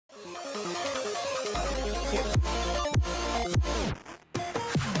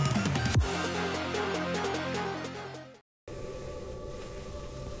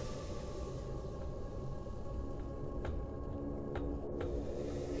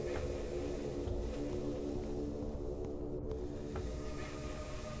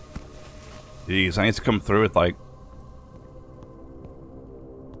Jeez, I need to come through with like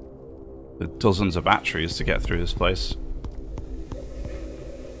the dozens of batteries to get through this place.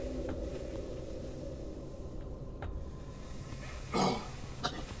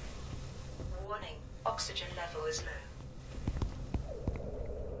 Warning, oxygen level is low.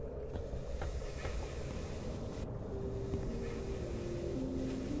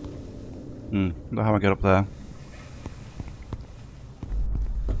 Wonder how I get up there.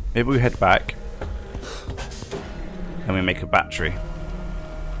 Maybe we head back and we make a battery.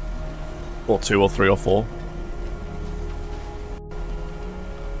 Or 2 or 3 or 4.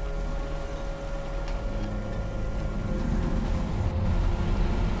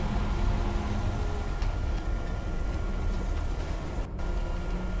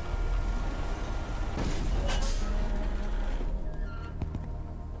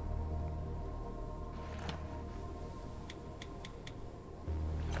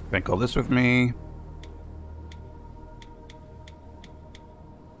 Take all this with me.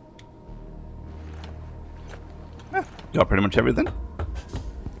 Got pretty much everything.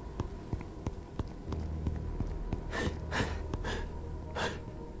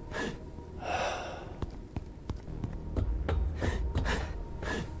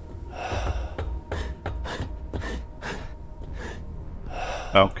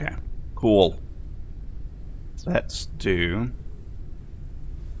 Okay, cool. Let's do...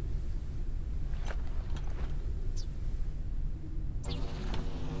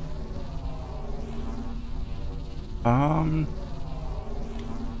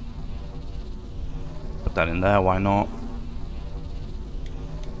 put that in there, why not?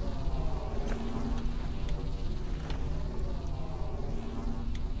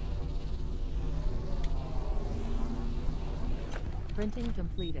 Printing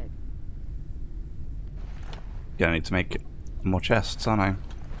completed. Yeah, I need to make more chests, aren't I?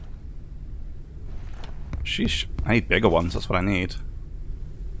 Sheesh, I need bigger ones, that's what I need.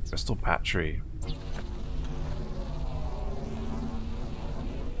 Crystal battery.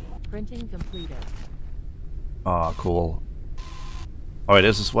 Printing completed. Oh, cool. Oh, it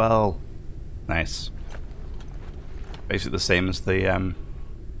is as well. Nice. Basically the same as the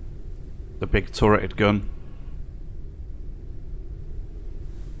big turreted gun.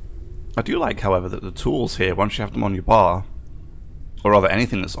 I do like, however, that the tools here, once you have them on your bar, or rather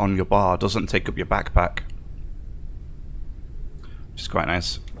anything that's on your bar, doesn't take up your backpack. Which is quite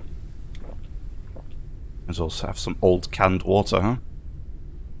nice. Let's also have some old canned water, huh?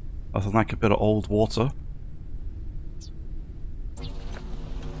 Nothing like a bit of old water.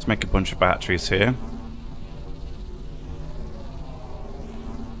 Let's make a bunch of batteries here.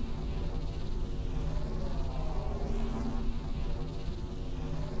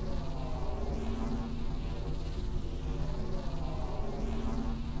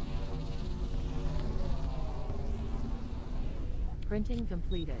 Printing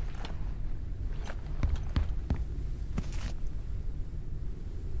completed.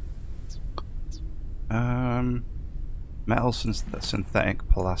 Metal synthetic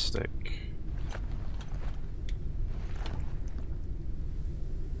plastic.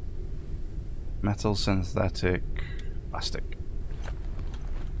 Metal synthetic plastic.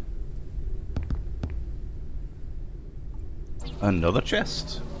 Another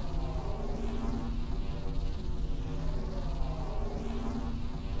chest.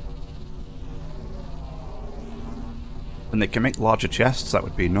 And they can make larger chests, that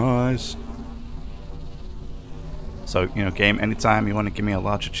would be nice. So, you know, game, anytime you want to give me a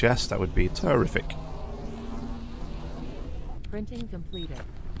larger chest, that would be terrific. Printing completed.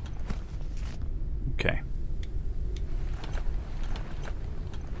 Okay.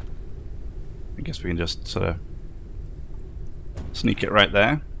 I guess we can just sort of sneak it right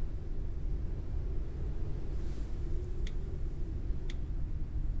there.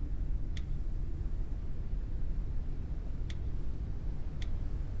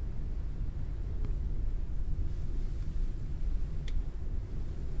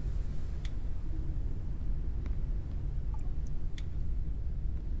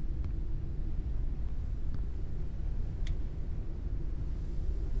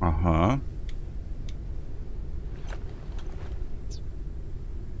 Uh-huh.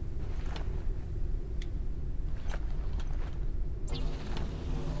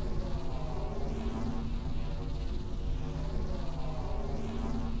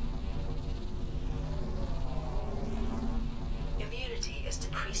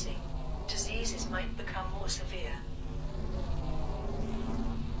 increasing. Diseases might become more severe.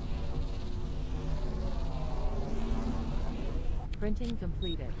 Printing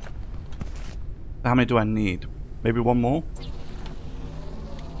completed. How many do I need? Maybe one more?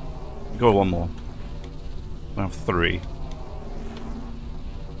 Go one more. I have 3.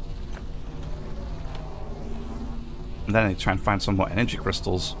 And then I need to try and find some more energy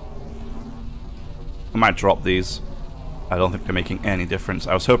crystals. I might drop these. I don't think they're making any difference.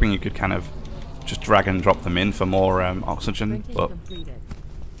 I was hoping you could kind of just drag and drop them in for more oxygen, Printing but completed.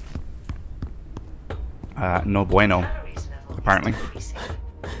 no bueno, Calories level apparently. is decreasing.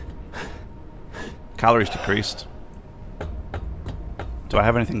 Calories decreased. Do I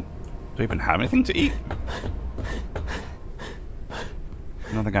have anything? Do I even have anything to eat?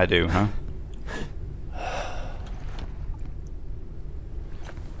 I don't think I do, huh?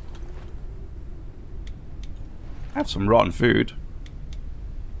 I have some rotten food.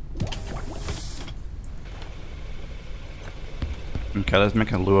 Okay, let's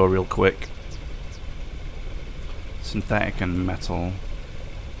make a lure real quick. Synthetic and metal.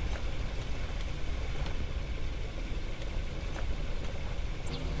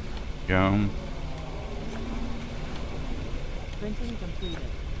 Go. Printing completed.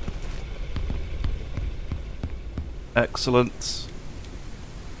 Excellent.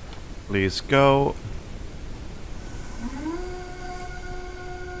 Please go.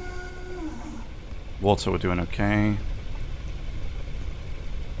 Water, we're doing okay.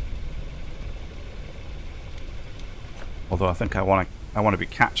 Although I think I want to be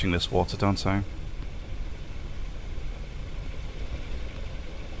catching this water, don't I?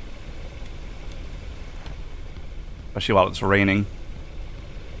 Especially while it's raining.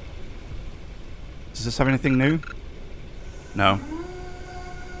 Does this have anything new? No.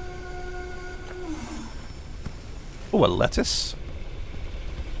 Oh, a lettuce.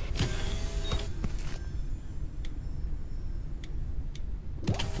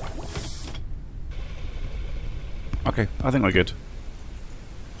 Okay, I think we're good.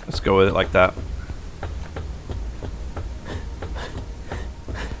 Let's go with it like that.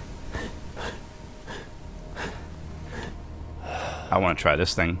 I want to try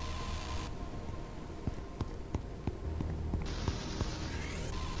this thing.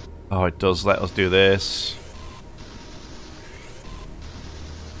 Oh, it does let us do this.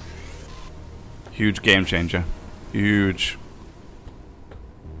 Huge game changer. Huge.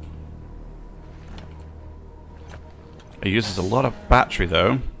 It uses a lot of battery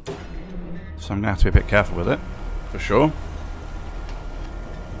though, so I'm going to have to be a bit careful with it, for sure.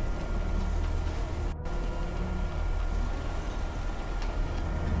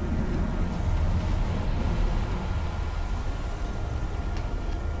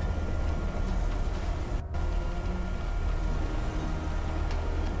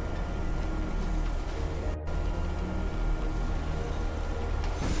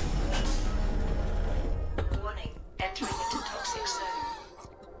 Warning, entering into toxic zone.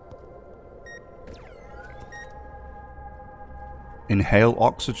 Inhale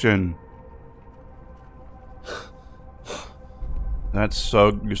oxygen. That's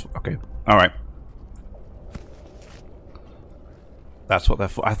so useful. Okay, alright. That's what they're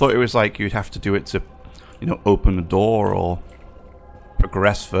for. I thought it was like you'd have to do it to, you know, open a door or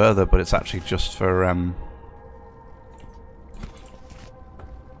progress further, but it's actually just for,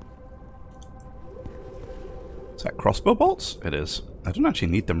 is that crossbow bolts? It is. I don't actually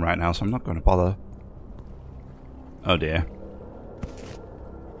need them right now, so I'm not going to bother. Oh dear.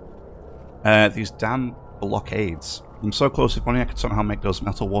 These damn blockades. I'm so close, if only I could somehow make those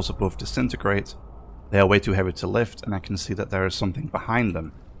metal walls above disintegrate. They are way too heavy to lift, and I can see that there is something behind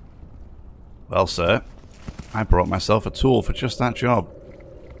them. Well, sir, I brought myself a tool for just that job.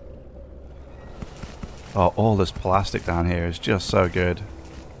 Oh, all this plastic down here is just so good.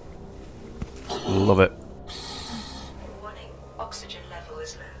 Love it. Warning, oxygen level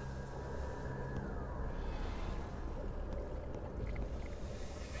is low.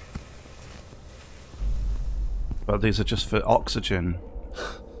 But these are just for oxygen.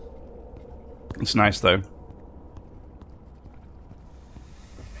 It's nice though.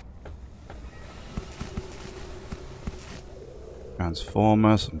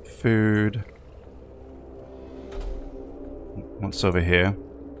 Transformer, some food. What's over here?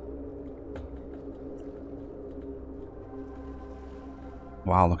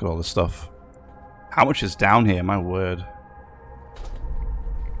 Wow, look at all this stuff. How much is down here, my word.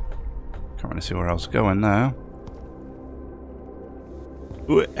 Can't really see where else going now.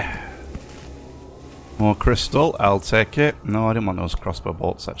 Ooh. More crystal, I'll take it. No, I didn't want those crossbow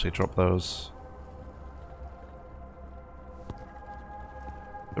bolts, actually drop those.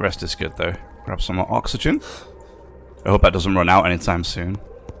 The rest is good though. Grab some more oxygen. I hope that doesn't run out anytime soon.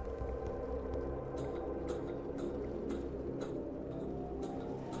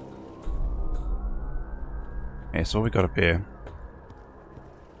 Okay, so what we got up here?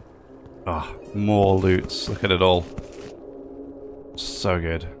 Ah, oh, more loots. Look at it all. So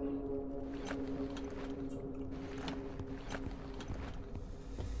good.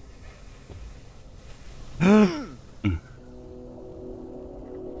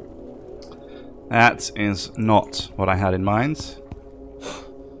 That is not what I had in mind.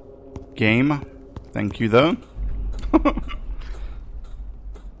 Game. Thank you though. Let's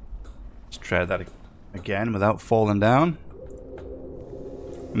try that again without falling down.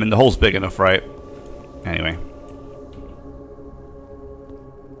 I mean, the hole's big enough, right? Anyway.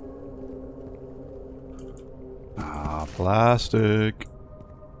 Ah, plastic.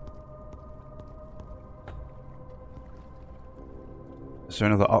 Is there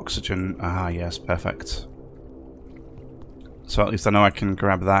another oxygen? Ah, yes, perfect. So at least I know I can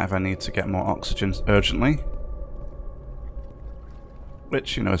grab that if I need to get more oxygen urgently.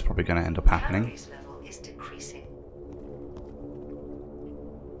 Which, you know, is probably going to end up happening.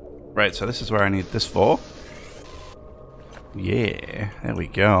 Right, so this is where I need this for. Yeah, there we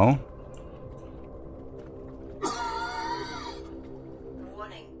go.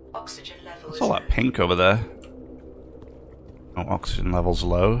 Warning, oxygen level What's all that pink over there? Oh, oxygen level's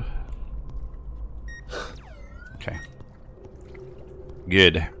low. Okay.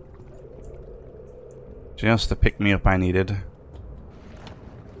 Good. Just the pick-me-up I needed.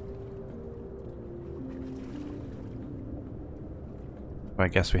 I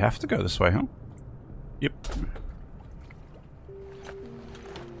guess we have to go this way, huh? Yep.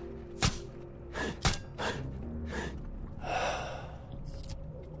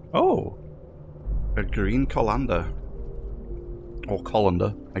 Oh! A green colander. Or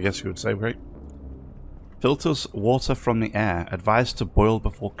colander, I guess you would say, right? Filters water from the air. Advised to boil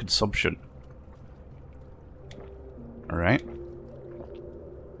before consumption. Alright.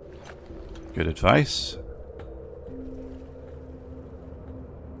 Good advice.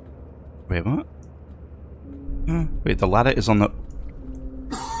 Wait, what? Wait, the ladder is on the...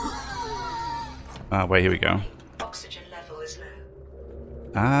 Ah, wait, here we go. Oxygen level is low.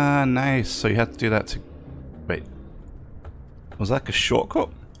 Ah, nice. So you had to do that to... Wait. Was that like a shortcut?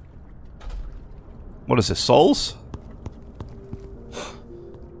 What is this, souls?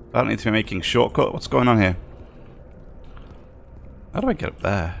 I don't need to be making a shortcut. What's going on here? How do I get up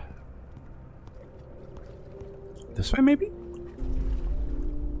there? This way, maybe?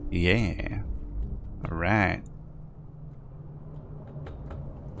 Yeah. Alright.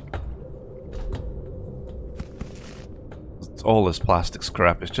 All this plastic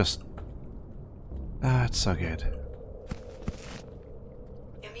scrap is just... Ah, it's so good.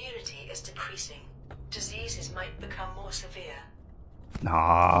 Immunity is decreasing. Diseases might become more severe.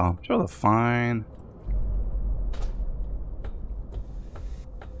 Nah, I'm sure they're fine.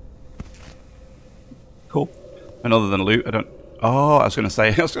 Cool. And other than loot, I don't... Oh, I was going to say,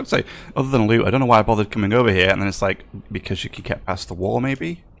 other than loot, I don't know why I bothered coming over here, and then it's like, because you can get past the wall,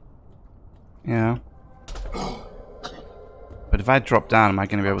 maybe? Yeah. But if I drop down, am I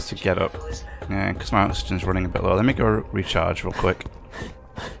going to be able to get up? Yeah, because my oxygen's running a bit low. Let me go recharge real quick.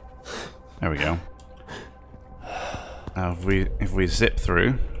 There we go. Now, if we zip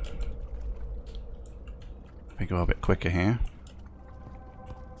through, let me go a bit quicker here.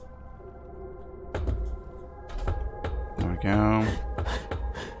 There we go.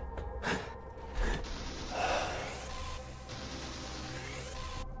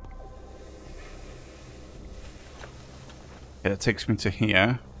 Yeah, it takes me to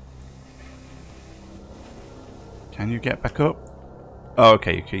here. Can you get back up? Oh,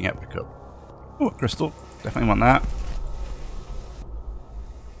 okay, you can get back up. Oh, crystal. Definitely want that.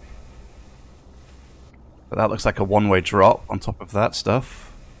 But that looks like a one-way drop on top of that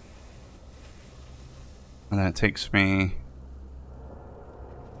stuff. And then it takes me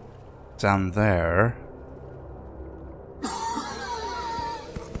down there.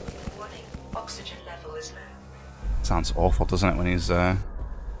 Warning, oxygen level is low. Sounds awful, doesn't it, when he's sounds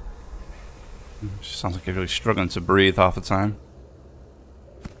like he's really struggling to breathe half the time.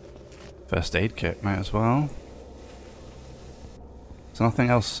 First aid kit, might as well. Is there nothing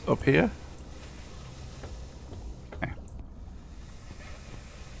else up here? Okay.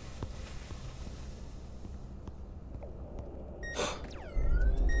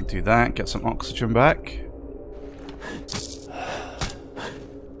 Do that, get some oxygen back.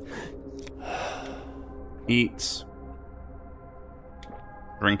 Eat.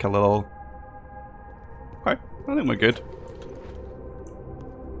 Drink a little. Okay, I think we're good.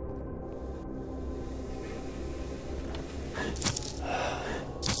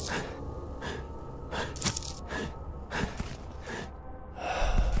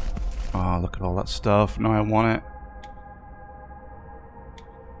 at all that stuff. No, I want it.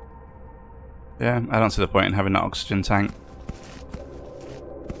 Yeah, I don't see the point in having that oxygen tank.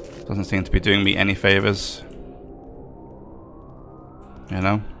 Doesn't seem to be doing me any favors. You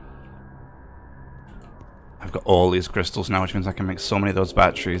know? I've got all these crystals now, which means I can make so many of those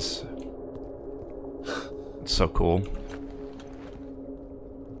batteries. It's so cool.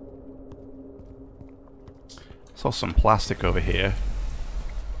 Saw some plastic over here.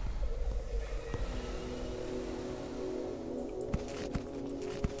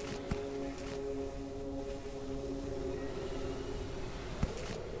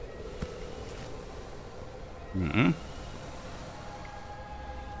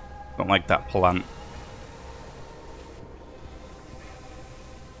 Don't like that plant.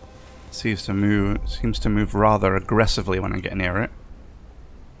 Seems to move rather aggressively when I get near it.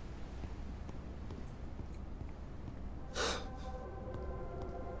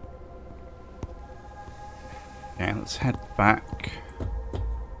 Okay, let's head back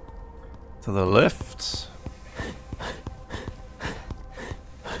to the lifts.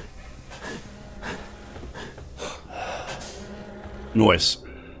 Noise.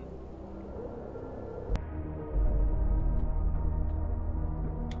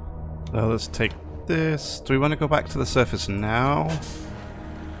 So let's take this. Do we want to go back to the surface now?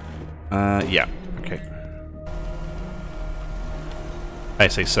 Yeah. Okay. I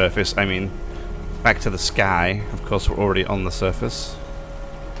say surface, I mean back to the sky. Of course, we're already on the surface.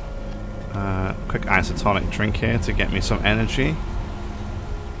 Quick isotonic drink here to get me some energy.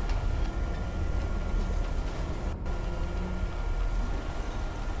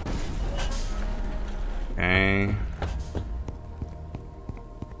 Okay.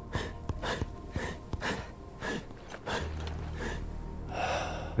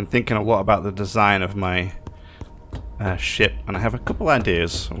 Been thinking a lot about the design of my ship, and I have a couple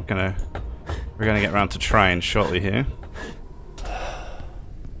ideas. We're gonna get around to trying shortly here.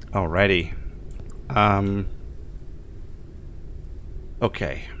 Alrighty.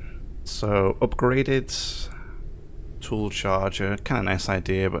 Okay. So upgraded tool charger, kind of nice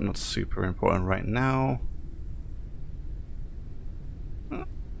idea, but not super important right now.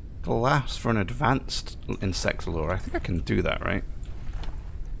 Glass for an advanced insect lure. I think I can do that, right?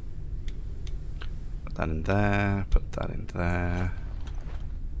 Put that in there, put that in there,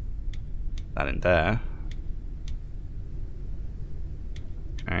 that in there.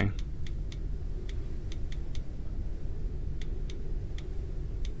 Okay.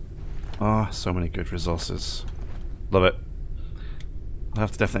 Oh, so many good resources. Love it. I'll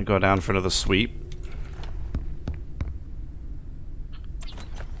have to definitely go down for another sweep.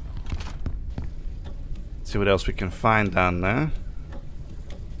 See what else we can find down there.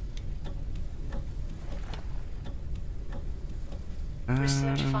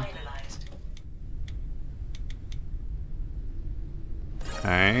 Research finalized.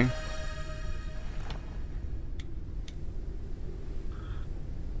 Okay.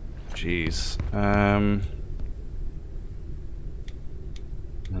 Jeez. I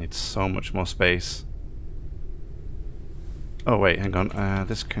need so much more space. Oh wait, hang on.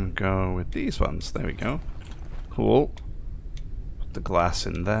 This can go with these ones. There we go. Cool. Put the glass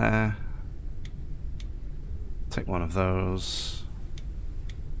in there. Take one of those.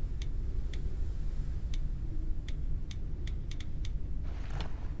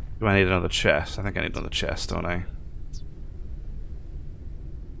 Do I need another chest? I think I need another chest, don't I?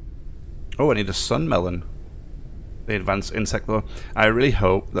 Oh, I need a sun melon. The advanced insect lure. I really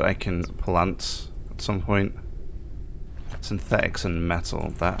hope that I can plant at some point. Synthetics and metal,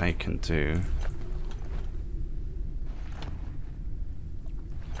 that I can do.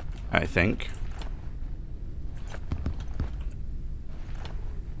 I think.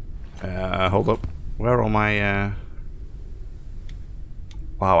 Hold up. Where are all my...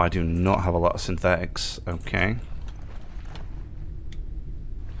 Wow, I do not have a lot of synthetics. Okay.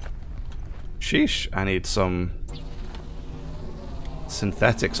 Sheesh, I need some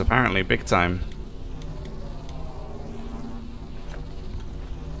synthetics apparently, big time.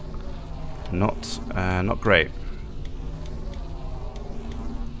 Not great.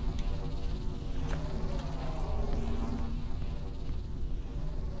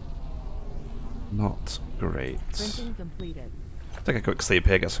 Not great. Printing completed. Take a quick sleep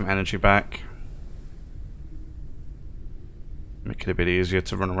here, get some energy back. Make it a bit easier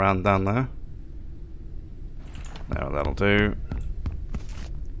to run around down there. No, that'll do.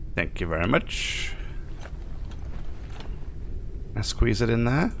 Thank you very much. Can I squeeze it in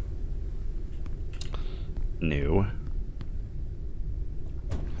there? No.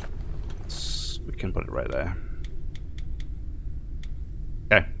 We can put it right there.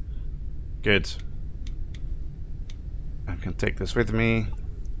 Okay. Good. I can take this with me.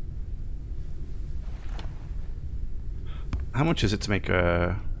 How much is it to make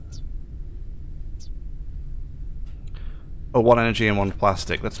a... Oh, 1 energy and 1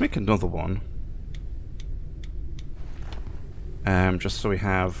 plastic. Let's make another one. Just so we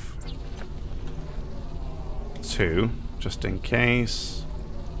have 2, just in case.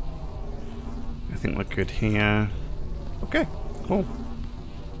 I think we're good here. Okay, cool.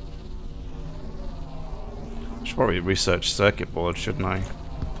 Should probably research circuit boards, shouldn't I?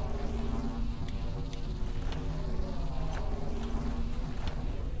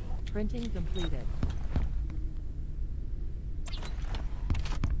 Printing completed.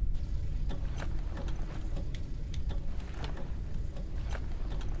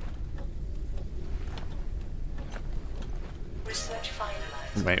 Research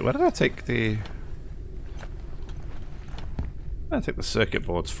finalized. Wait, where did I take the... Where did I take the circuit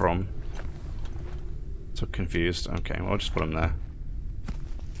boards from? So confused. Okay, well, I'll just put them there.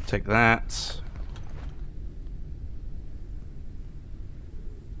 Take that.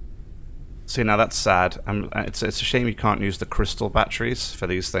 See, now that's sad. It's a shame you can't use the crystal batteries for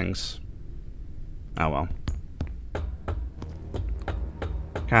these things. Oh well.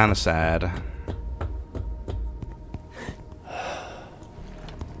 Kinda sad.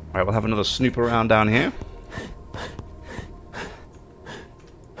 Alright, we'll have another snoop around down here.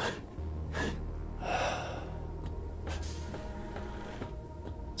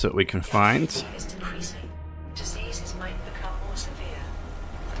 So that we can find. Is decreasing. Diseases might become more severe.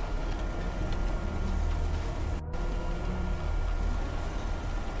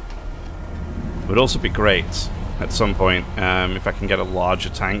 It would also be great at some point if I can get a larger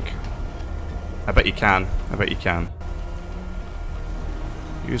tank. I bet you can. I bet you can.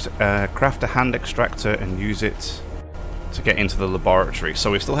 Use craft a hand extractor and use it to get into the laboratory.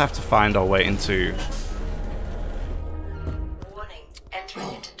 So we still have to find our way into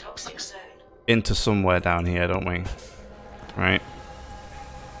Entering into toxic zone. into somewhere down here, don't we? Right.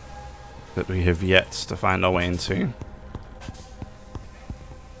 That we have yet to find our way into.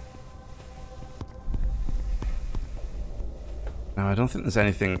 Now, I don't think there's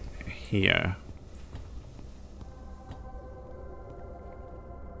anything here.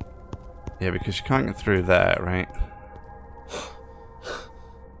 Yeah, because you can't get through there, right?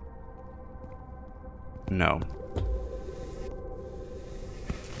 No.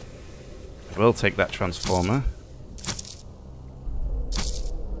 We'll take that transformer.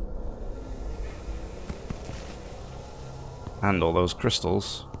 And all those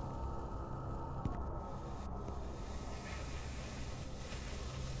crystals.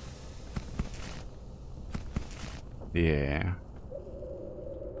 Yeah.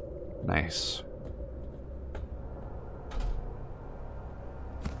 Nice.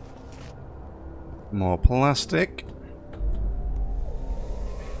 More plastic.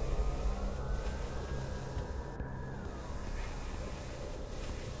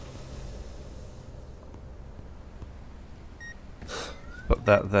 Put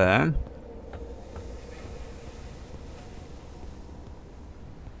that there.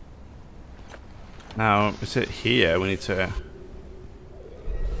 Now, is it here? We need to...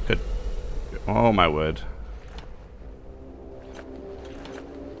 Good. Oh my word.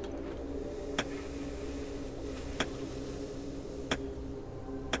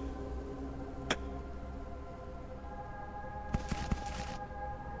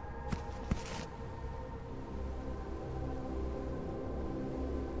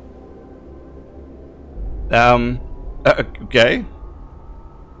 Okay.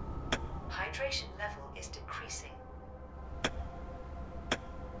 Hydration level is decreasing.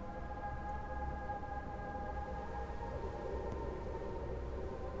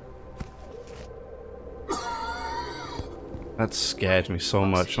 That scared me so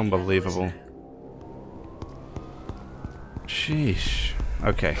much. Unbelievable. Sheesh.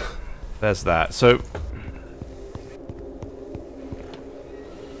 Okay. There's that. So...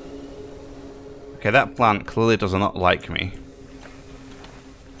 Okay, that plant clearly does not like me.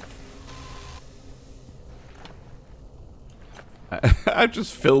 I've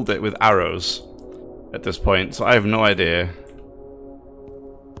just filled it with arrows at this point, so I have no idea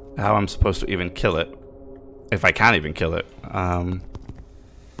how I'm supposed to even kill it. If I can even kill it. And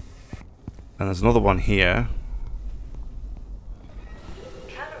there's another one here.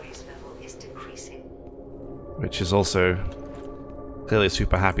 Calories level is decreasing. Which is also clearly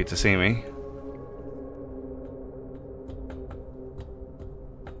super happy to see me.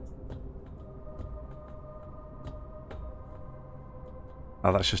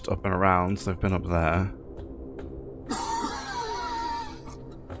 Oh, that's just up and around. They've been up there.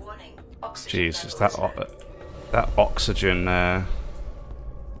 Warning. Jesus, that oxygen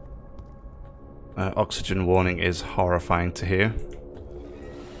oxygen warning is horrifying to hear.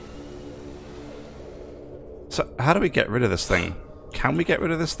 So, how do we get rid of this thing? Can we get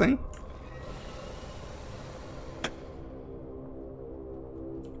rid of this thing?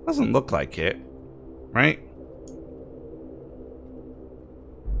 Doesn't look like it, right?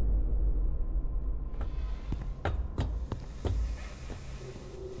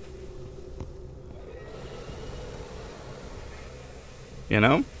 You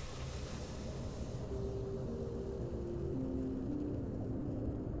know?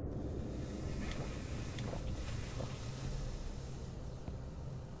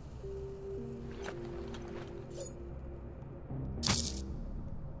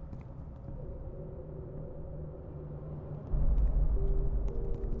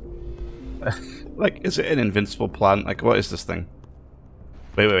 Like, is it an invincible plant? Like, what is this thing?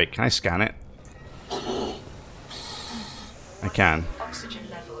 Wait, can I scan it? I can. Oxygen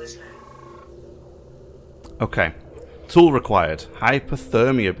level is low. Okay. Tool required.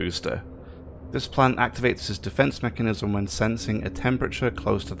 Hypothermia booster. This plant activates its defense mechanism when sensing a temperature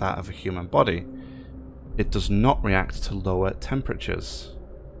close to that of a human body. It does not react to lower temperatures.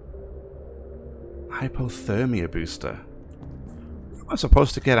 Hypothermia booster. Where am I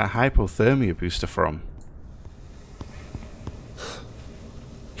supposed to get a hypothermia booster from?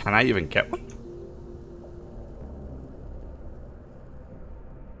 Can I even get one?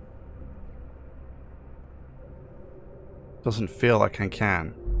 Doesn't feel like I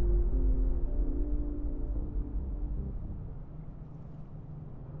can.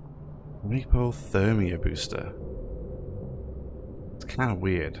 Hypothermia booster. It's kind of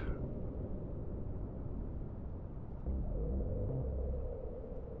weird.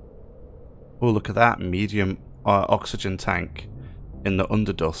 Oh, look at that medium oxygen tank in the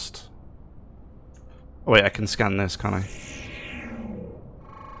underdust. Oh wait, I can scan this, can't I?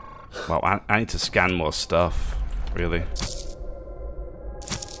 Well, I need to scan more stuff, really.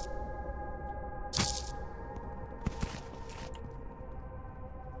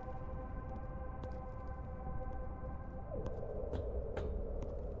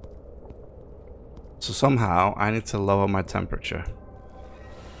 So somehow I need to lower my temperature.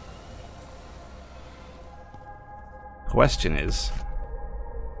 Question is,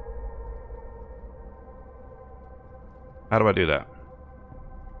 how do I do that?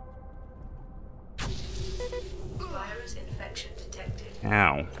 Virus infection detected.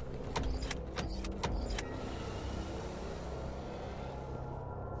 Ow.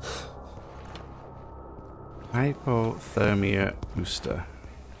 Hypothermia booster.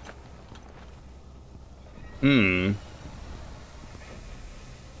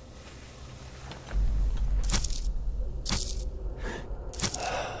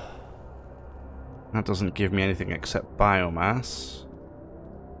 That doesn't give me anything except biomass.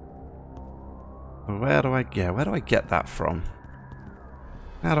 Where do I get that from?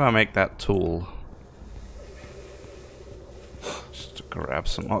 How do I make that tool? Just to grab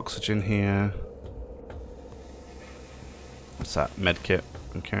some oxygen here. What's that? Medkit.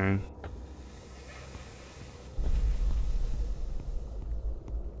 Okay.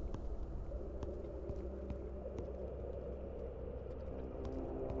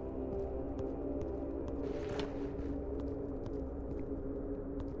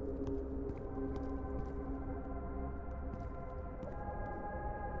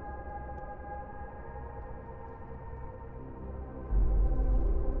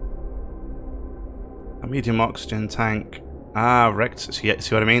 A medium oxygen tank. Ah, wrecked. See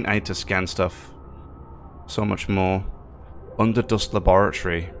what I mean? I need to scan stuff. So much more. Underdust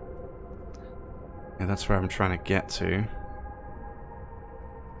laboratory. Yeah, that's where I'm trying to get to.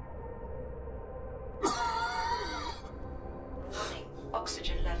 Warning.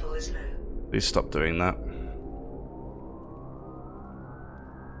 Oxygen level is low. Please stop doing that.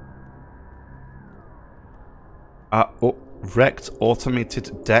 Oh, wrecked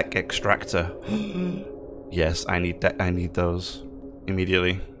automated deck extractor. Yes, I need those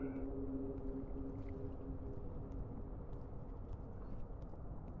immediately.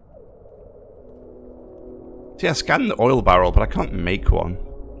 See, I scanned the oil barrel, but I can't make one,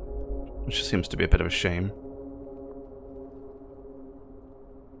 which seems to be a bit of a shame.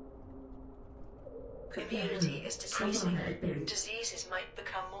 Immunity is decreasing. Diseases might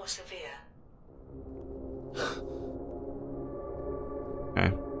become more severe.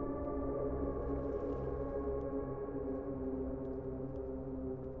 Okay.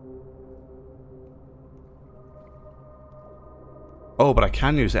 Oh, but I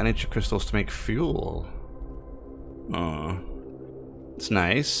can use energy crystals to make fuel. Oh, it's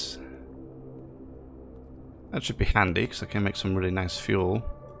nice. That should be handy, because I can make some really nice fuel.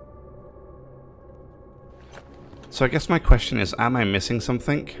 So I guess my question is, am I missing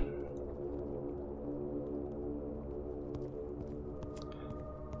something?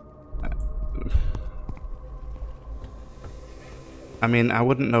 I mean, I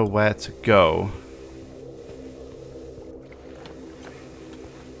wouldn't know where to go.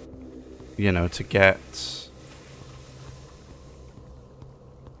 You know, to get...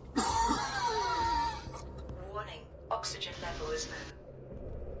 Warning, oxygen level is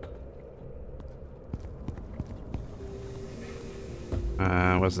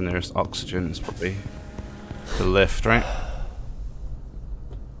low. Where's the nearest oxygen? It's probably the lift, right?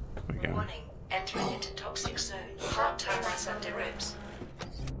 There we go. Warning, entering into toxic zone. Heart tightness under ribs.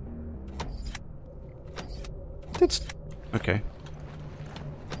 It's... okay.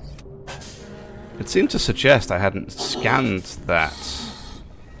 It seemed to suggest I hadn't scanned that.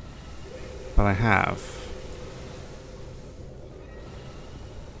 But I have.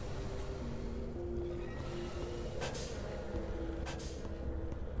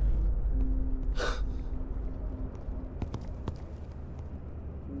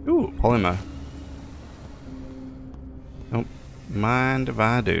 Ooh, polymer. Don't mind if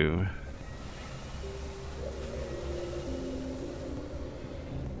I do.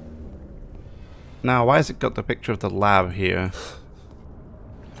 Now, why has it got the picture of the lab here?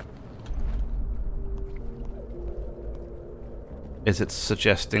 Is it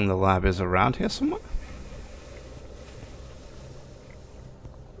suggesting the lab is around here somewhere?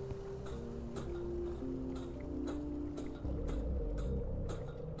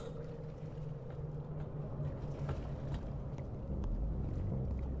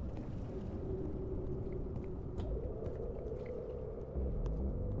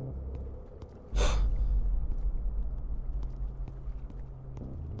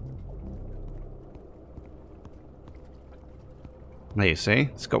 There you see,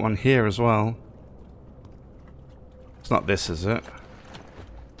 it's got one here as well. It's not this, is it?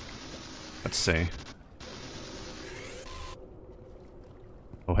 Let's see.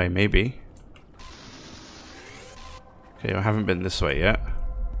 Oh hey, maybe. Okay, I haven't been this way yet.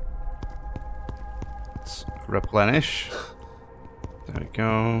 Let's replenish. There we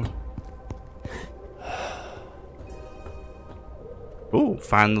go. Ooh,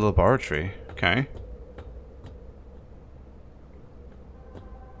 find the laboratory. Okay.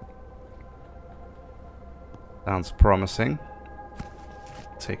 Sounds promising.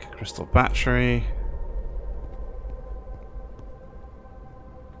 Take a crystal battery.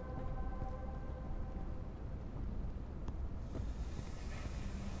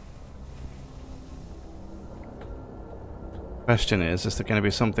 Question is there going to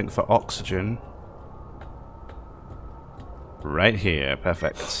be something for oxygen? Right here.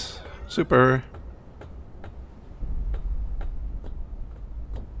 Perfect. Super.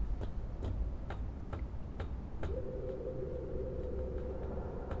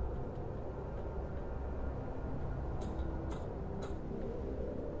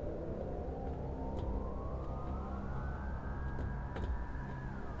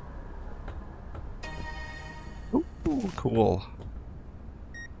 Ooh, cool.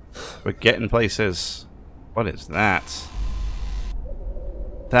 We're getting places. What is that?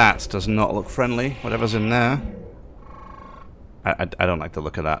 That does not look friendly, whatever's in there. I don't like the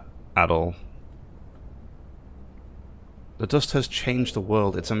look of that at all. The dust has changed the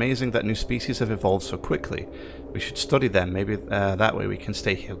world. It's amazing that new species have evolved so quickly. We should study them. Maybe that way we can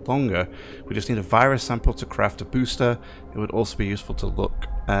stay here longer. We just need a virus sample to craft a booster. It would also be useful to look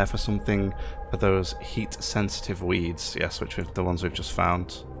for something for those heat-sensitive weeds. Yes, which are the ones we've just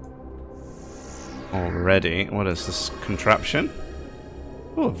found already. What is this contraption?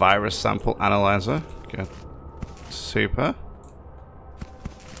 Oh, a virus sample analyzer. Good. Super.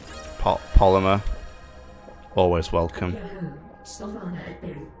 Polymer. Always welcome.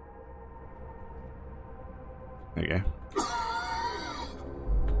 There you go.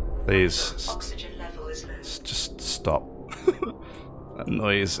 Please. Oxygen level is low. Just stop. That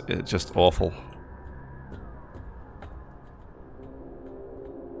noise is just awful.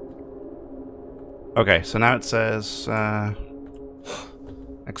 Okay, so now it says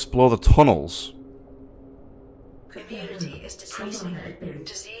explore the tunnels. Immunity is decreasing.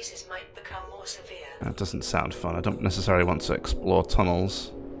 Diseases might become more severe. That doesn't sound fun. I don't necessarily want to explore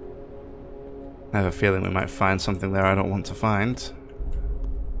tunnels. I have a feeling we might find something there I don't want to find.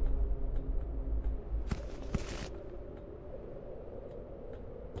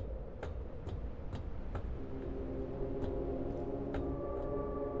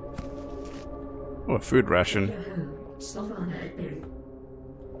 Oh, a food ration.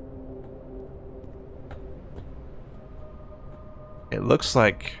 it looks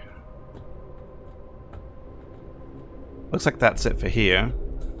like that's it for here.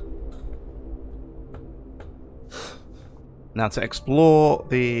 Now to explore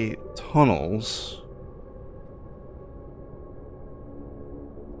the tunnels,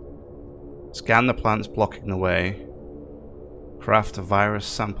 scan the plants blocking the way. Craft a virus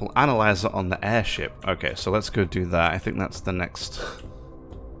sample analyzer on the airship. Okay, so let's go do that. I think that's the next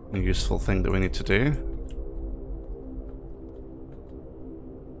useful thing that we need to do.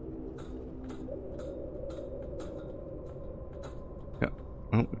 Yeah.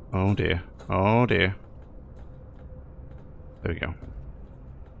 Oh, oh dear. Oh dear. There we go.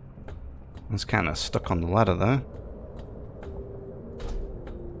 I was kind of stuck on the ladder there.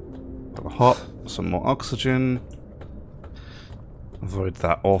 Got a hop, some more oxygen. Avoid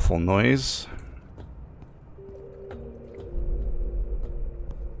that awful noise.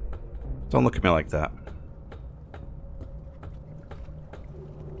 Don't look at me like that.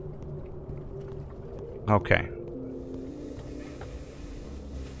 Okay.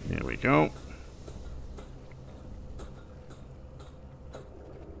 Here we go.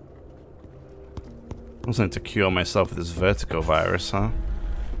 I was going to cure myself with this vertigo virus, huh?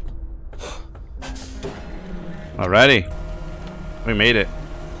 Alrighty. We made it.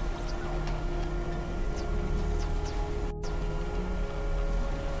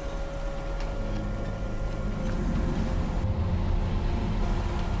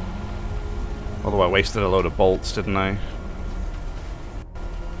 Although I wasted a load of bolts, didn't I?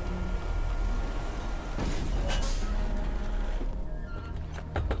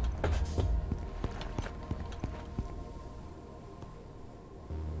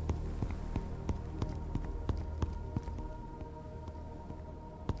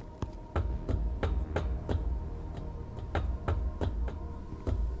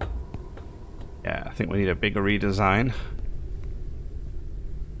 Yeah, I think we need a bigger redesign.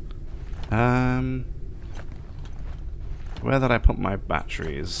 Where did I put my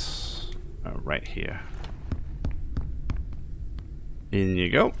batteries? Oh, right here. In you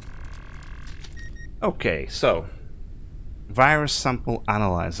go. Okay, so virus sample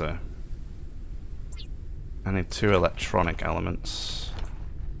analyzer. I need 2 electronic elements.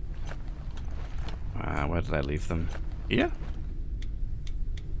 Where did I leave them? Here?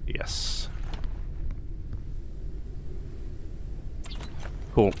 Yes.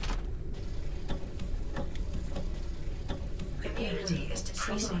 Cool. Immunity is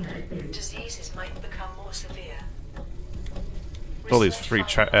decreasing. Diseases might become more severe. All these free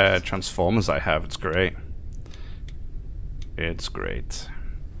transformers I have, it's great. It's great.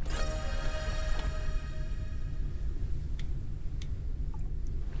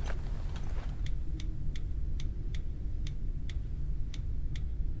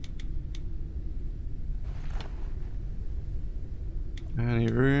 Any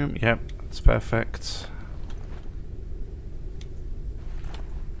room? Yep, it's perfect.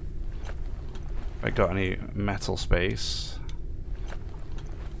 I got any metal space?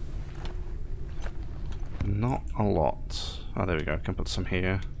 Not a lot. Oh, there we go. I can put some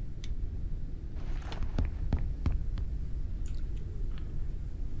here.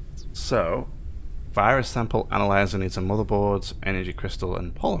 So, virus sample analyzer needs a motherboard, energy crystal,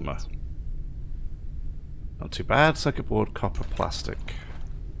 and polymer. Not too bad. Circuit board, copper, plastic.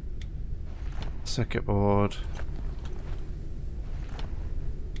 Circuit board.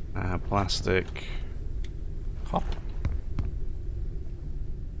 Plastic. Copper.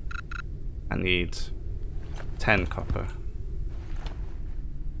 I need 10 copper.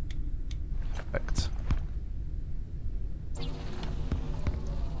 Perfect.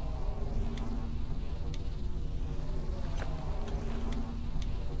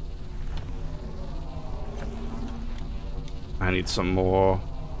 I need some more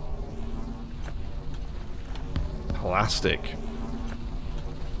plastic.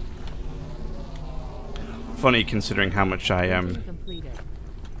 Funny considering how much I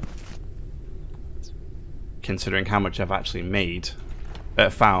considering how much I've actually made,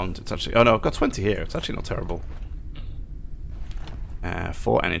 found. It's actually, oh no, I've got 20 here. It's actually not terrible.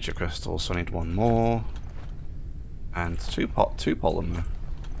 4 energy crystals, so I need 1 more, and 2 polymer.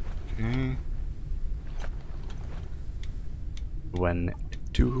 Okay. When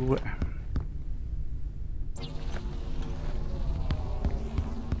do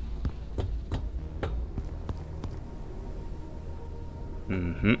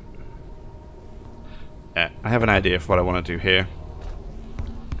I have an idea for what I want to do here.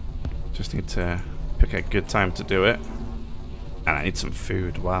 Just need to pick a good time to do it. And I need some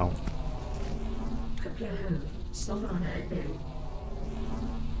food, wow.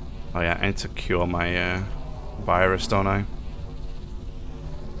 Oh yeah, I need to cure my virus, don't I?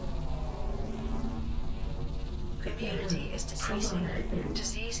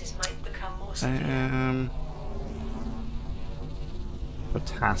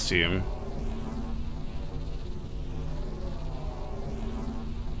 Potassium.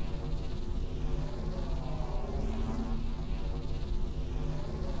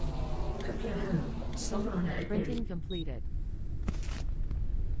 Printing completed.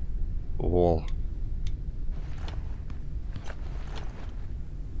 Cool.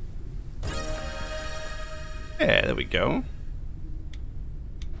 Yeah, there we go.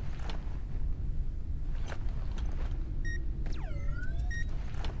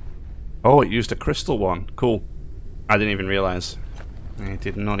 Oh, it used a crystal one. Cool. I didn't even realize. I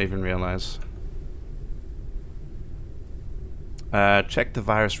did not even realize. Check the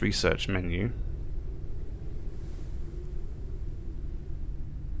virus research menu.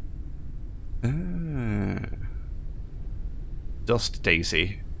 Dust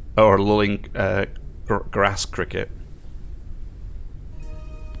daisy. Or lulling grass cricket.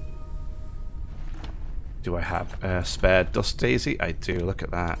 Do I have a spare dust daisy? I do. Look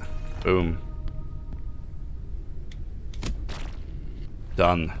at that. Boom.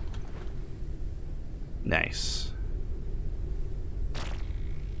 Done. Nice.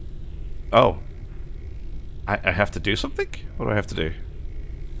 Oh. I have to do something? What do I have to do?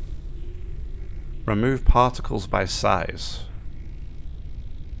 Remove particles by size.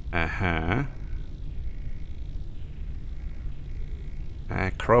 Uh-huh.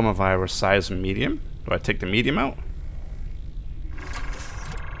 Chromavirus size medium. Do I take the medium out?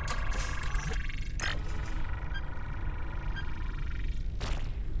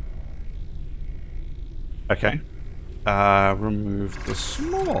 Okay. Remove the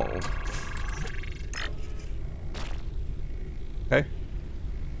small. Okay.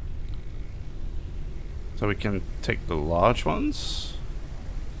 So we can take the large ones.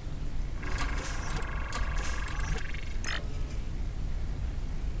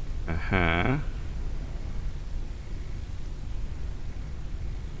 Uh-huh.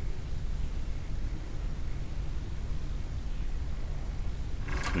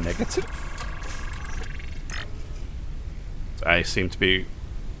 Negative? I seem to be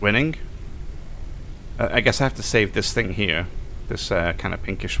winning. I guess I have to save this thing here. This kind of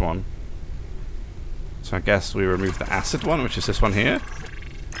pinkish one. So I guess we remove the acid one, which is this one here.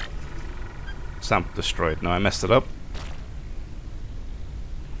 Sample destroyed. No, I messed it up.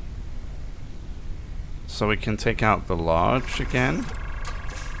 So we can take out the large again.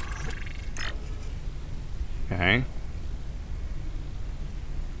 Okay.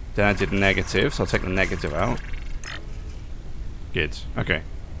 Then I did negative, so I'll take the negative out. Good. Okay.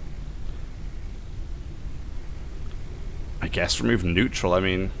 I guess remove neutral. I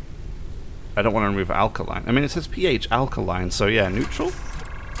mean, I don't want to remove alkaline. I mean, it says pH alkaline, so yeah, neutral?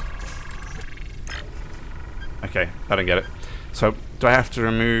 Okay, I don't get it. So, do I have to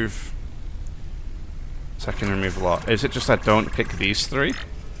remove... So I can remove a lot. Is it just I don't pick these three?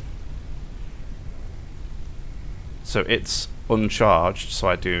 So it's uncharged, so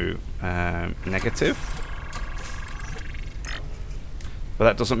I do negative. But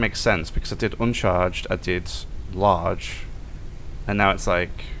that doesn't make sense, because I did uncharged, I did large, and now it's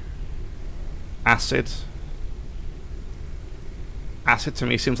like acid. Acid to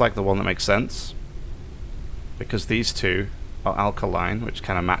me seems like the one that makes sense, because these two are alkaline, which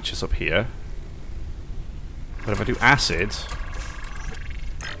kind of matches up here. But if I do acid,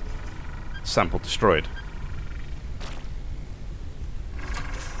 sample destroyed.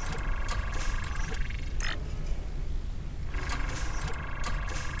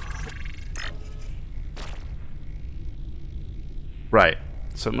 Right,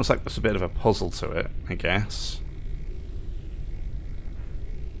 so it looks like there's a bit of a puzzle to it, I guess.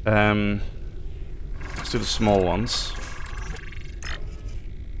 Let's do the small ones.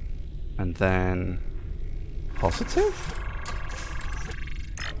 And then... positive?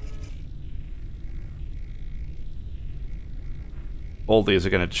 All these are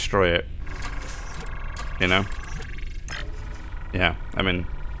going to destroy it. You know? Yeah, I mean...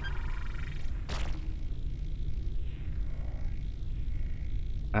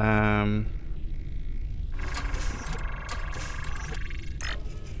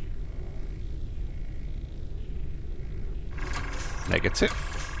 negative.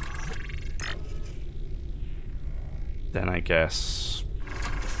 Then I guess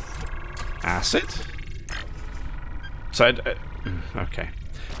acid. So okay.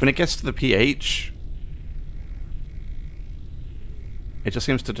 When it gets to the pH, it just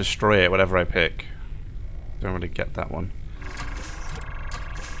seems to destroy it, whatever I pick. Don't really get that one.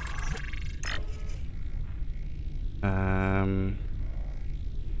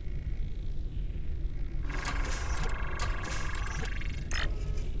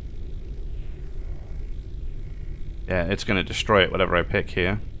 Yeah, it's going to destroy it, whatever I pick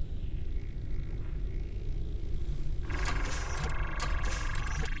here.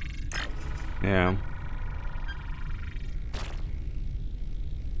 Yeah.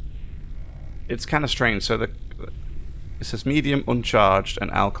 It's kind of strange. So it says medium, uncharged,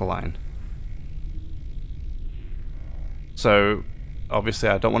 and alkaline. So obviously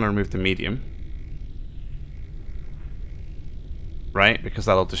I don't want to remove the medium. Right? Because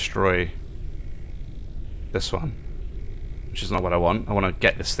that'll destroy this one. Which is not what I want. I want to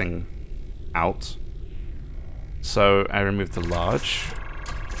get this thing out. So I remove the large.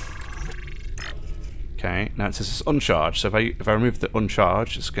 Okay, now it says it's uncharged. So if I remove the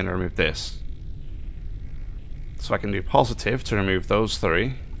uncharged, it's going to remove this. So I can do positive to remove those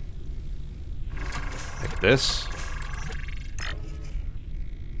three. Like this.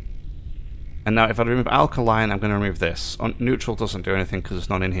 And now if I remove alkaline, I'm going to remove this. Neutral doesn't do anything because it's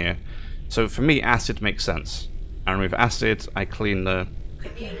not in here. So for me, acid makes sense. I remove acid, I clean the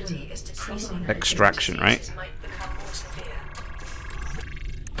extraction, right?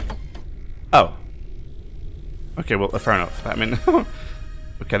 Oh. Okay, well, fair enough. I mean,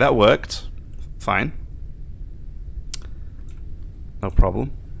 okay, that worked. Fine. No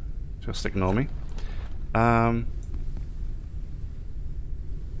problem. Just ignore me.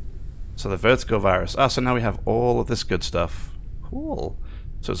 So the vertigo virus. Ah, so now we have all of this good stuff. Cool.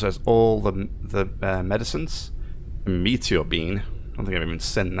 So it says all the medicines. A meteor bean. I don't think I've even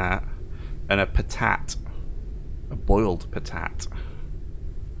seen that. And a patat. A boiled patat.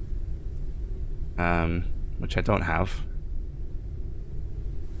 Which I don't have.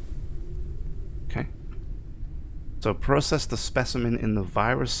 Okay. So process the specimen in the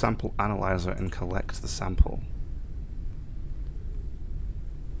virus sample analyzer and collect the sample.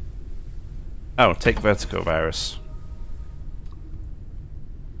 Oh, take vertigo virus.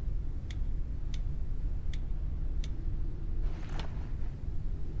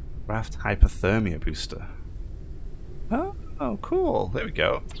 Craft hypothermia booster. Oh, cool. There we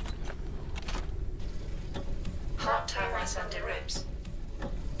go. Hot towers under ribs.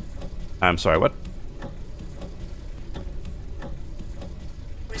 I'm sorry, what?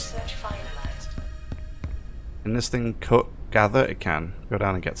 Research finalized. Can this thing gather? It can. Go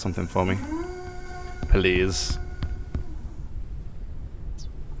down and get something for me. Please.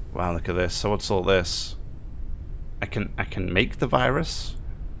 Wow, look at this. So what's all this? I can make the virus.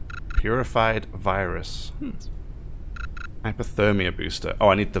 Purified virus. Hypothermia booster. Oh,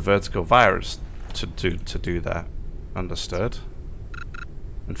 I need the vertigo virus to do that. Understood.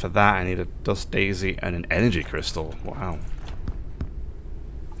 And for that I need a dust daisy and an energy crystal. Wow.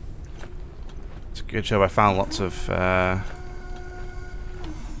 It's a good job I found lots of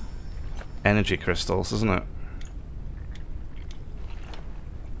energy crystals, isn't it?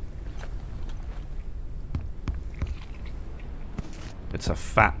 It's a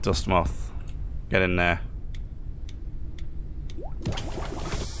fat dust moth. Get in there.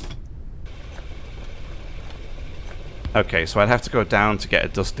 Okay, so I'd have to go down to get a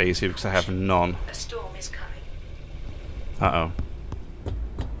dust daisy because I have none. A storm is coming. Uh-oh.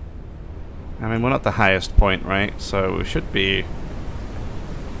 I mean, we're not the highest point, right? So we should be...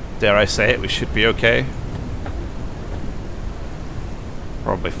 Dare I say it, we should be okay.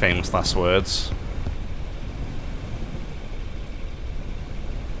 Probably famous last words.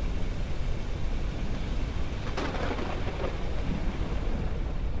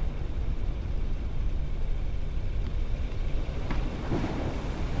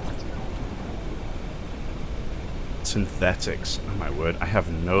 Synthetics. Oh my word, I have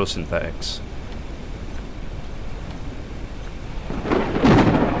no synthetics.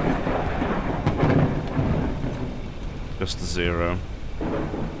 Just a 0.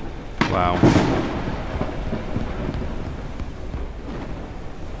 Wow.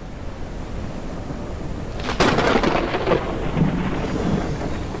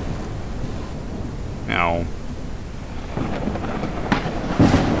 Ow.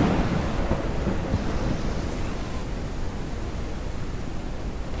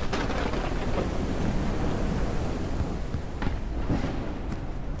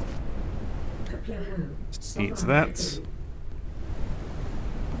 Eat that.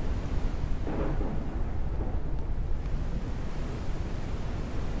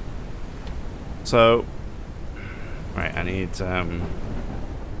 So, right, I need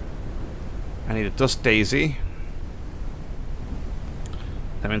a dust daisy.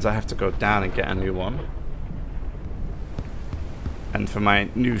 That means I have to go down and get a new one. And for my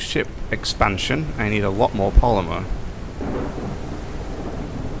new ship expansion, I need a lot more polymer.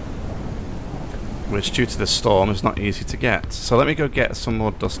 Which, due to the storm, is not easy to get. So let me go get some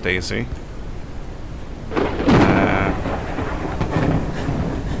more dust daisy.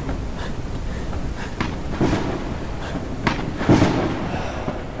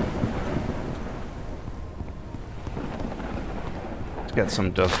 get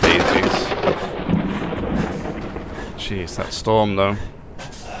some dust daisies. Jeez, that storm though.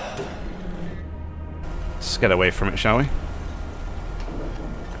 Let's get away from it, shall we?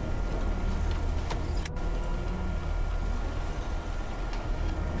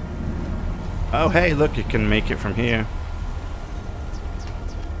 Oh hey, look, you can make it from here.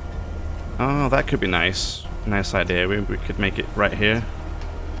 Oh, that could be nice. Nice idea. We could make it right here.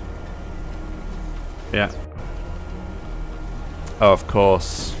 Yeah. Oh, of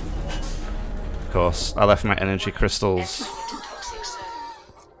course. Of course. I left my energy crystals.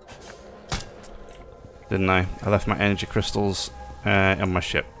 Didn't I? I left my energy crystals on my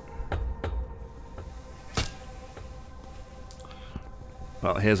ship.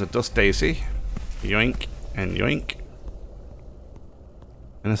 Well, here's a dust daisy. Yoink and yoink.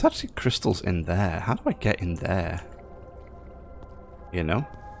 And there's actually crystals in there. How do I get in there? You know?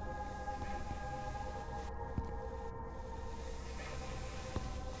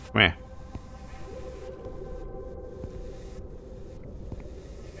 Come here.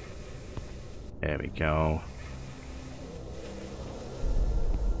 There we go.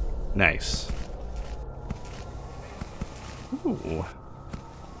 Nice. Ooh.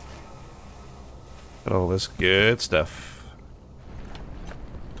 Got all this good stuff.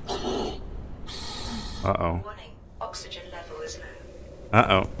 Uh-oh. Warning, oxygen level is low.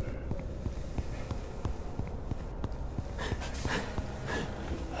 Uh-oh.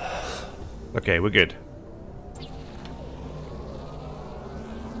 Okay, we're good.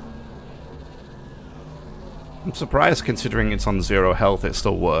 I'm surprised, considering it's on 0 health, it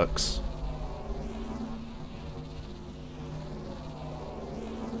still works.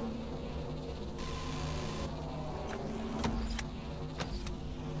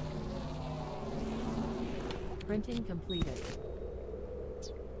 Printing completed.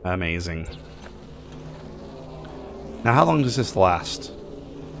 Amazing. Now, how long does this last?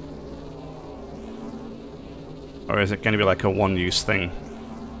 Or is it going to be like a one-use thing?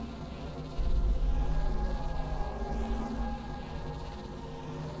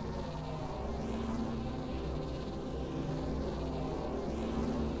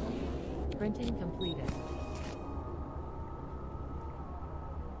 Printing completed.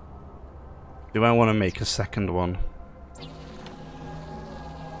 Do I want to make a second one?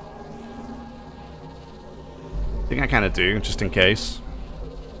 I think I kind of do, just in case.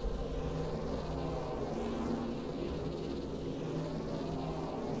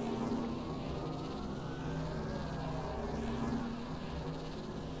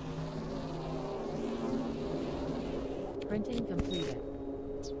 Printing completed.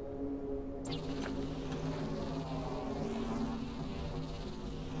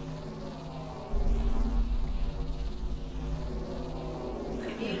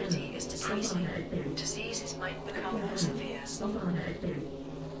 Immunity is decreasing. Diseases might become more severe.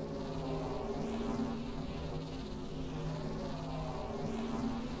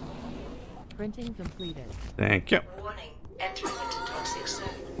 Printing completed. Thank you. Warning, entering into toxic zone.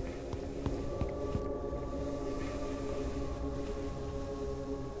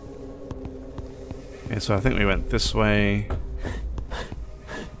 Okay, so I think we went this way.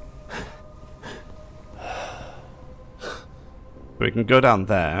 We can go down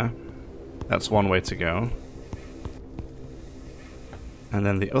there. That's one way to go. And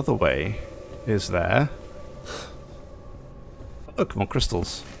then the other way is there. Look, more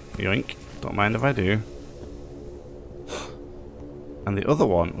crystals. Yoink. Don't mind if I do. And the other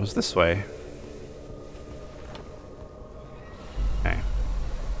one was this way. Okay.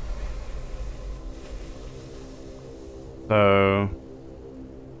 So...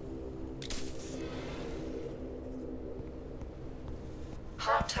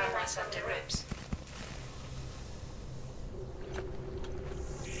 Hot termites under ribs.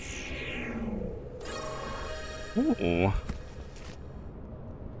 Ooh.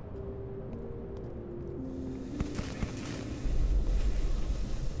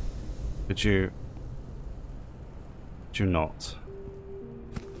 Did you not?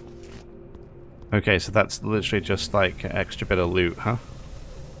 Okay, so that's literally just like an extra bit of loot, huh?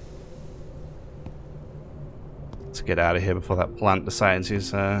 Let's get out of here before that plant decides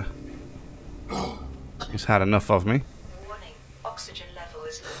he's had enough of me. Warning, oxygen level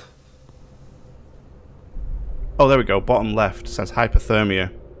is low. Oh, there we go. Bottom left says hypothermia,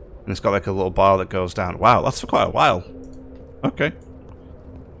 and it's got like a little bar that goes down. Wow, that's for quite a while. Okay.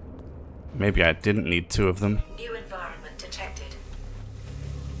 Maybe I didn't need 2 of them. New environment detected.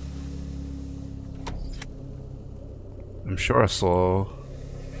 I'm sure I saw...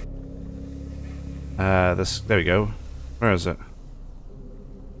 this... There we go. Where is it?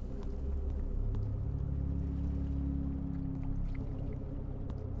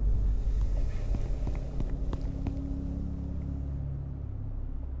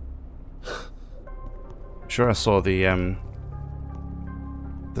 Sure, I saw the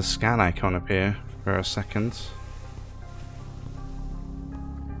scan icon appear for a second.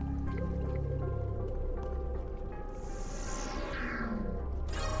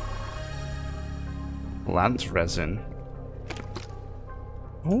 Plant resin.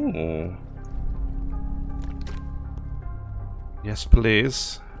 Oh. Yes,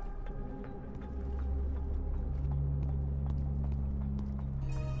 please.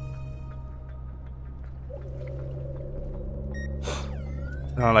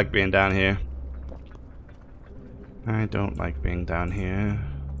 I don't like being down here. I don't like being down here.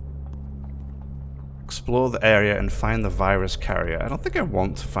 Explore the area and find the virus carrier. I don't think I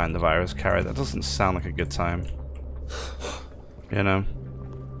want to find the virus carrier. That doesn't sound like a good time. You know?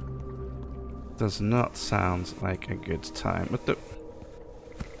 Does not sound like a good time. What the...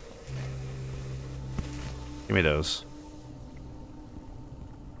 Give me those.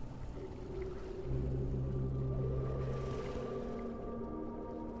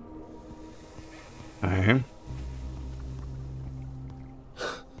 Okay.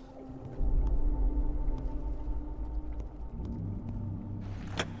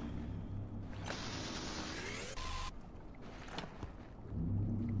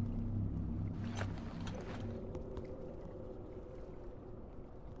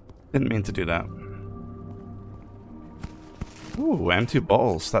 Didn't mean to do that. Ooh, empty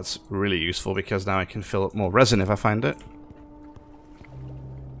bottles. That's really useful because now I can fill up more resin if I find it.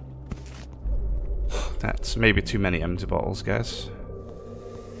 That's maybe too many empty bottles, guys.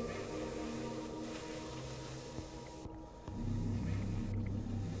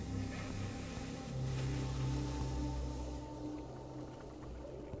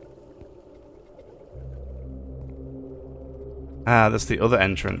 Ah, that's the other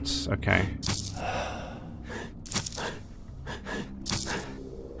entrance. Okay.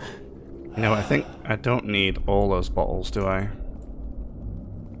 You know, I think I don't need all those bottles, do I?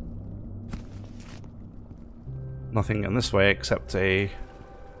 Nothing in this way except a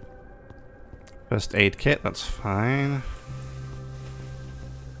first aid kit, that's fine.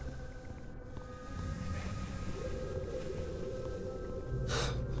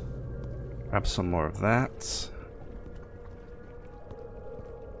 Grab some more of that.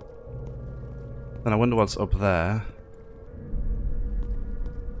 Then I wonder what's up there.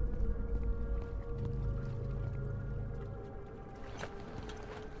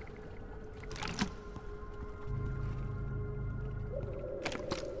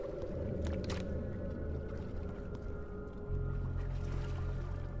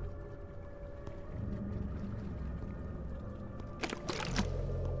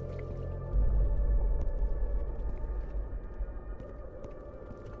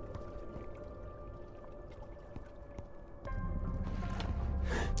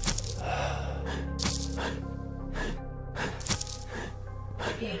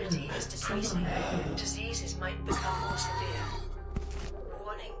 Immunity is decreasing. Diseases might become more severe.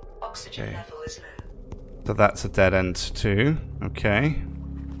 Warning, oxygen Okay. level is low. So that's a dead end too. Okay.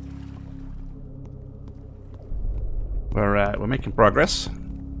 We're making progress.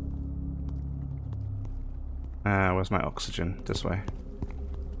 Where's my oxygen? This way.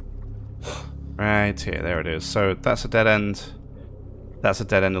 Right here, there it is. So that's a dead end. That's a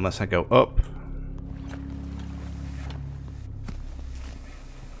dead end unless I go up.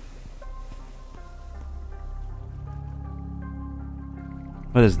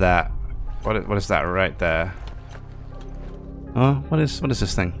 What is that? What is that right there? Oh, what is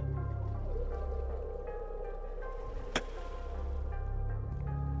this thing?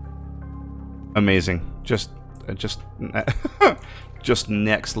 Amazing. Just just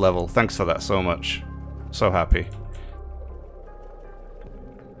next level. Thanks for that so much. So happy.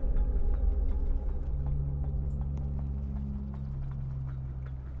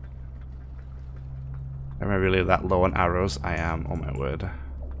 Am I really that low on arrows? I am, oh my word.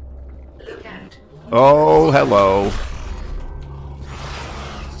 Look out. Oh, hello.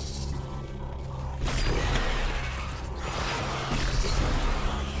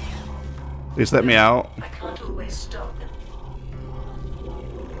 Please let me out. I can't always stop.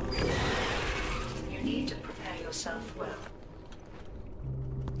 You need to prepare yourself well.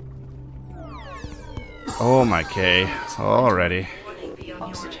 Oh my K. Already. Warning, beyond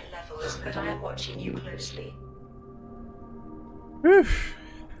oxygen levels, but I am watching you closely. Whew.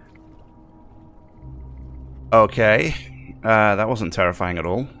 Okay. That wasn't terrifying at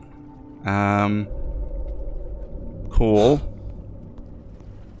all. Cool.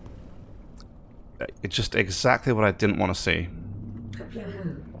 It's just exactly what I didn't want to see.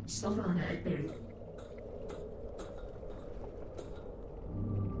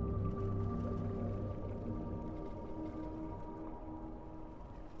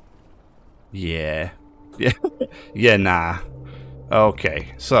 Yeah. Yeah. Yeah, nah.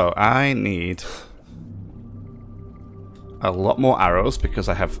 Okay, so I need a lot more arrows because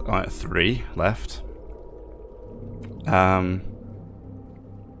I have 3 left.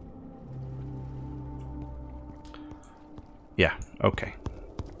 Yeah, okay.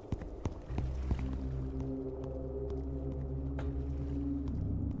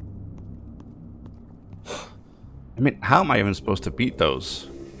 I mean, how am I even supposed to beat those?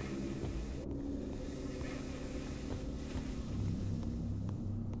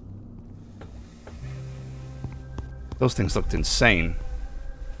 Those things looked insane.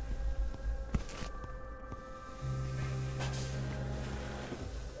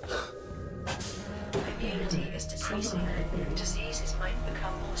 Immunity is decreasing. Diseases might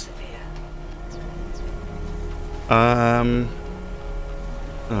become more severe.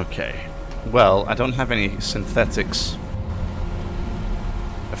 Okay. Well, I don't have any synthetics,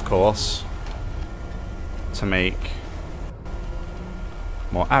 of course, to make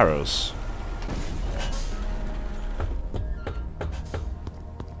more arrows.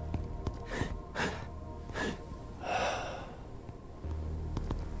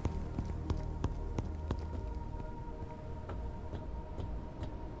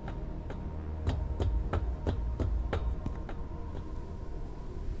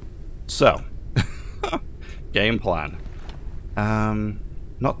 So, game plan.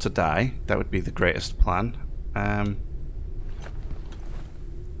 Not to die. That would be the greatest plan.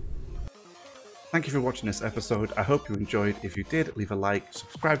 Thank you for watching this episode. I hope you enjoyed. If you did, leave a like,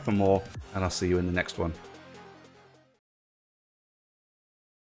 subscribe for more, and I'll see you in the next one.